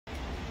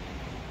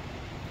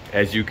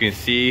As you can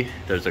see,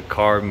 there's a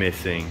car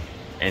missing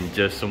and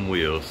just some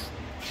wheels.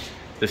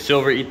 The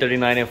silver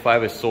E39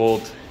 M5 is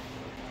sold.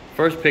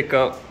 First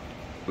pickup,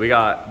 we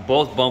got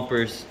both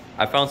bumpers.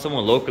 I found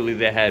someone locally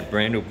that had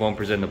brand new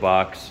bumpers in the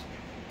box.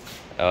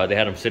 They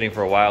had them sitting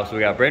for a while, so we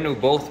got brand new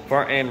both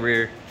front and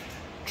rear.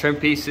 Trim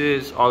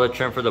pieces, all the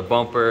trim for the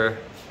bumper.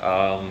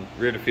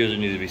 Rear diffuser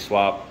needs to be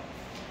swapped.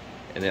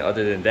 And then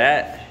other than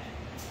that,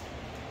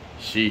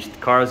 sheesh, the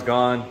car's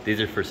gone.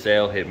 These are for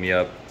sale, hit me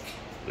up,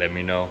 let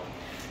me know.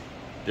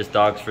 This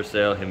dog's for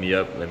sale, hit me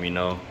up, let me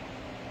know.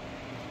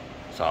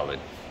 Solid.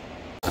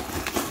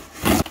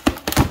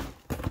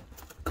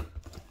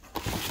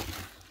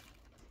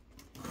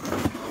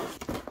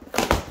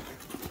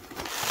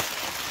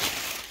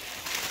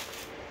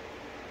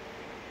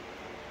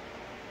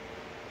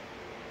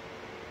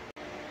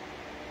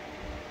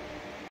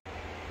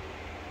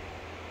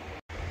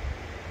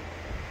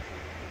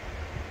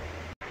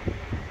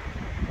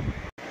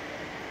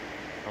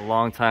 A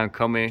long time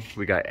coming.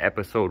 We got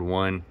episode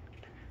 1.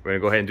 We're gonna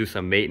go ahead and do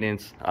some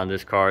maintenance on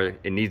this car.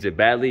 It needs it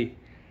badly.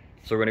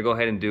 So we're gonna go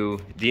ahead and do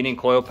D&N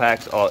coil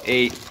packs, all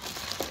 8,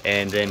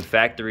 and then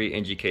factory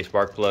NGK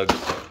spark plugs.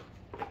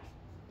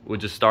 We'll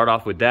just start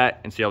off with that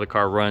and see how the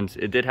car runs.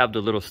 It did have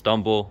the little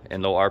stumble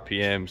and low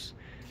RPMs.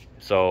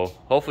 So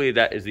hopefully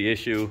that is the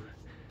issue.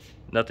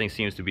 Nothing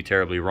seems to be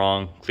terribly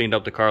wrong. Cleaned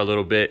up the car a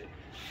little bit.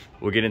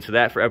 We'll get into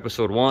that for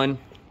episode 1.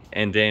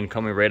 And then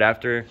coming right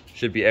after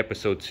should be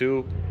episode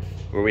 2,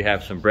 where we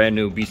have some brand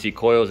new BC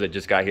coils that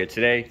just got here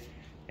today.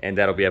 And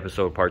that'll be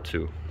episode part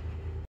 2.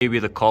 Maybe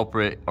the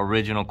culprit,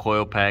 original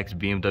coil packs,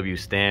 BMW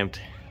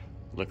stamped.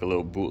 Look a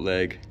little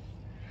bootleg.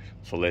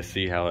 So let's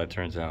see how that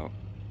turns out.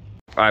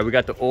 All right, we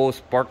got the old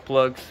spark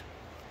plugs.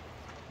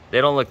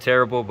 They don't look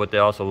terrible, but they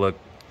also look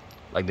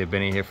like they've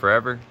been in here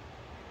forever.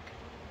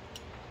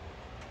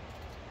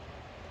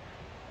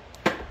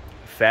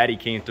 Fatty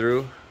came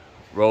through,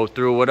 rolled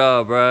through. What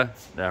up, bruh?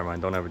 Never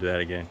mind, don't ever do that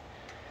again.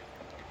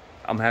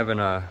 I'm having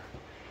a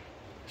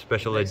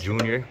special ed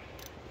junior.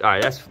 All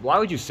right, why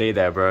would you say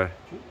that, bro?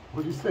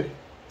 What'd you say?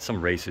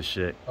 Some racist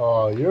shit.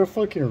 Oh, you're a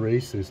fucking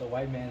racist. The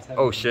white man's having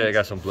oh shit, I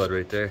got some blood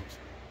right there.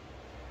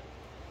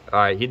 All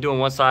right, he's doing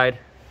one side.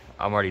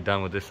 I'm already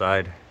done with this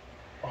side.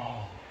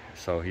 Oh.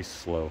 So he's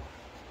slow.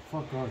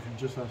 Fuck off, you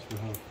just asked for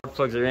help.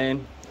 Plugs are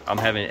in. I'm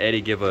having Eddie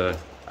give a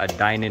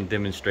dining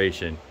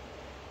demonstration.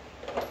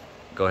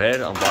 Go ahead,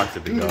 unbox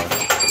it, big dog.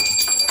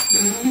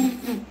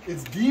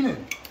 It's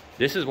D&N.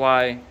 This is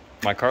why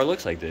my car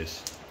looks like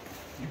this.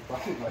 You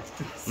fucking like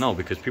this. No,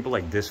 because people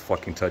like this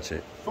fucking touch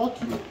it. Fuck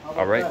you. How about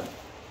All right. that?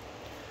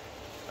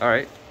 All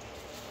right.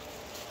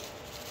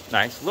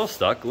 Nice. A little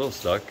stuck. A little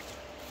stuck.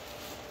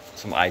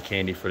 Some eye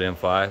candy for the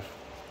M5.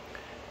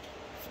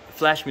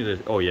 Flash me the...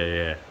 Oh,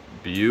 yeah.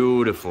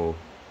 Beautiful.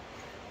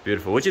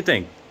 Beautiful. What you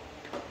think?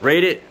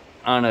 Rate it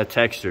on a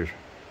texture.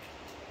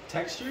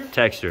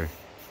 Texture?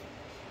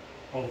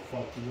 Oh,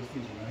 fuck you. Those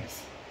things are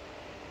nice.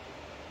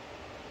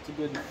 It's a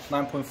good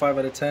 9.5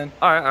 out of 10.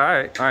 All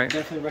right.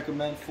 Definitely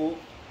recommend full.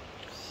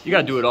 You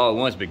got to do it all at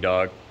once, big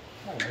dog.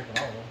 I'm not making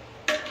all of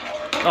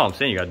them. No, I'm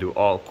saying you got to do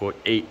all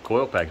 8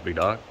 coil packs, big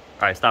dog.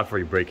 All right, stop before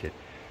you break it.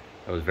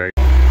 That was very...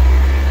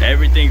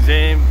 Everything's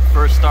in.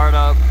 First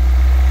startup.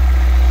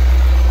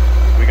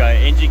 We got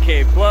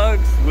NGK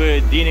plugs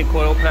with D&N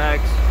coil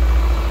packs.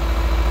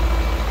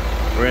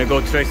 We're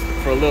going to go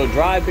for a little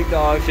drive, big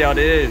dog. See how it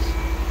is.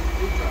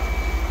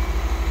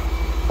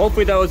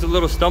 Hopefully that was a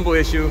little stumble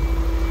issue.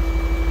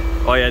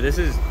 Oh yeah, this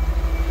is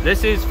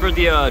for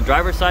the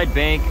driver's side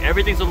bank.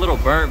 Everything's a little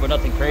burnt, but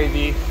nothing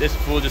crazy. This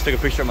fool just took a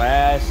picture of my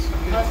ass.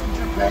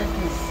 Passenger bank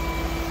is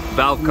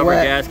Valve cover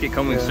wet. gasket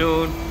coming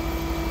soon.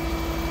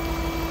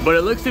 But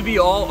it looks to be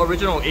all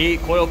original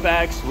 8 coil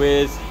packs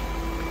with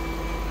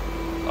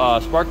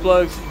spark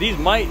plugs. These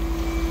might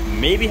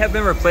maybe have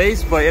been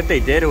replaced, but if they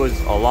did, it was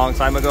a long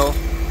time ago.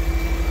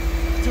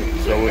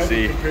 So we'll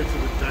see.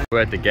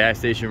 We're at the gas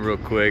station real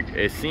quick.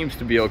 It seems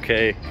to be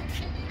okay.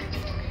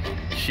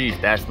 Sheesh,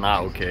 that's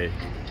not okay.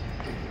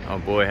 Oh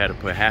boy, had to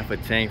put half a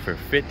tank for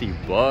 50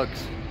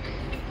 bucks.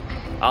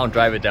 I don't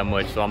drive it that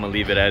much, so I'm gonna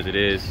leave it as it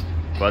is.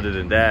 But other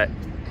than that,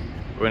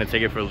 we're gonna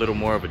take it for a little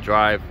more of a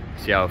drive,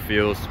 see how it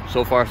feels.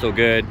 So far, so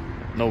good.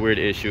 No weird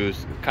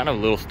issues. Kind of a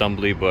little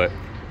stumbly, but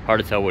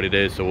hard to tell what it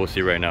is, so we'll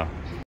see right now.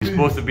 We're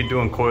supposed to be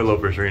doing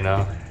coilovers right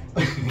now.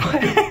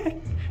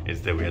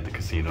 Instead, we at the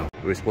casino.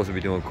 We're supposed to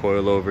be doing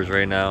coilovers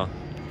right now.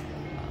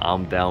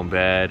 I'm down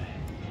bad.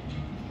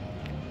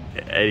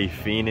 Eddie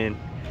fiending.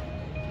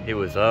 He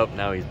was up,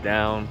 now he's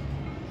down.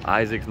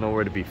 Isaac's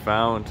nowhere to be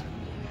found.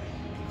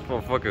 This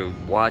motherfucker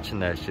watching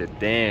that shit.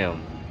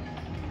 Damn.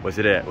 What's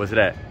it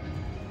at?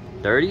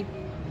 30?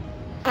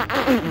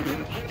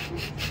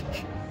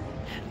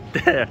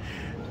 Damn.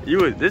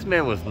 This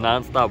man was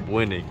non-stop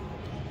winning.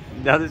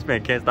 Now this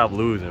man can't stop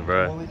losing,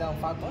 bro. Only down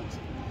 $5?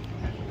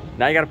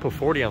 Now you gotta put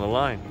 40 on the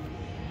line.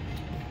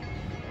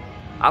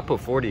 I put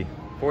 40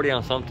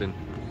 on something.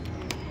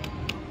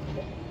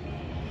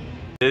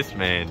 This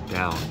man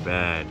down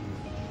bad.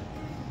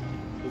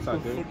 It's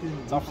not good. Fucking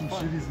It's off some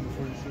fun. shitties in the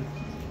 46.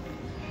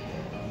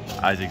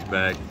 Isaac's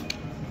back.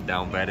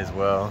 Down bad as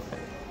well.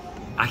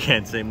 I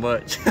can't say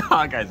much.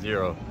 I got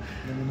 0.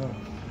 Let me know.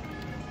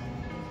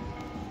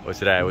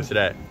 What's it at? What's it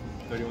at?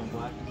 31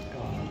 black.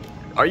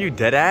 Are you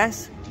dead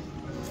ass?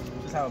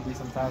 Just how it be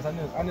sometimes.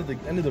 I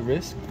knew the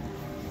risk.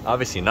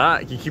 Obviously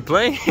not. You keep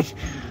playing. I knew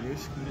the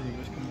risk.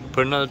 Coming in.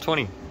 Put another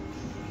 20.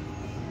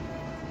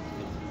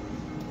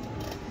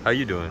 How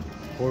you doing?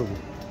 Horrible.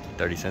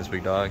 30 cents,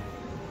 big dog.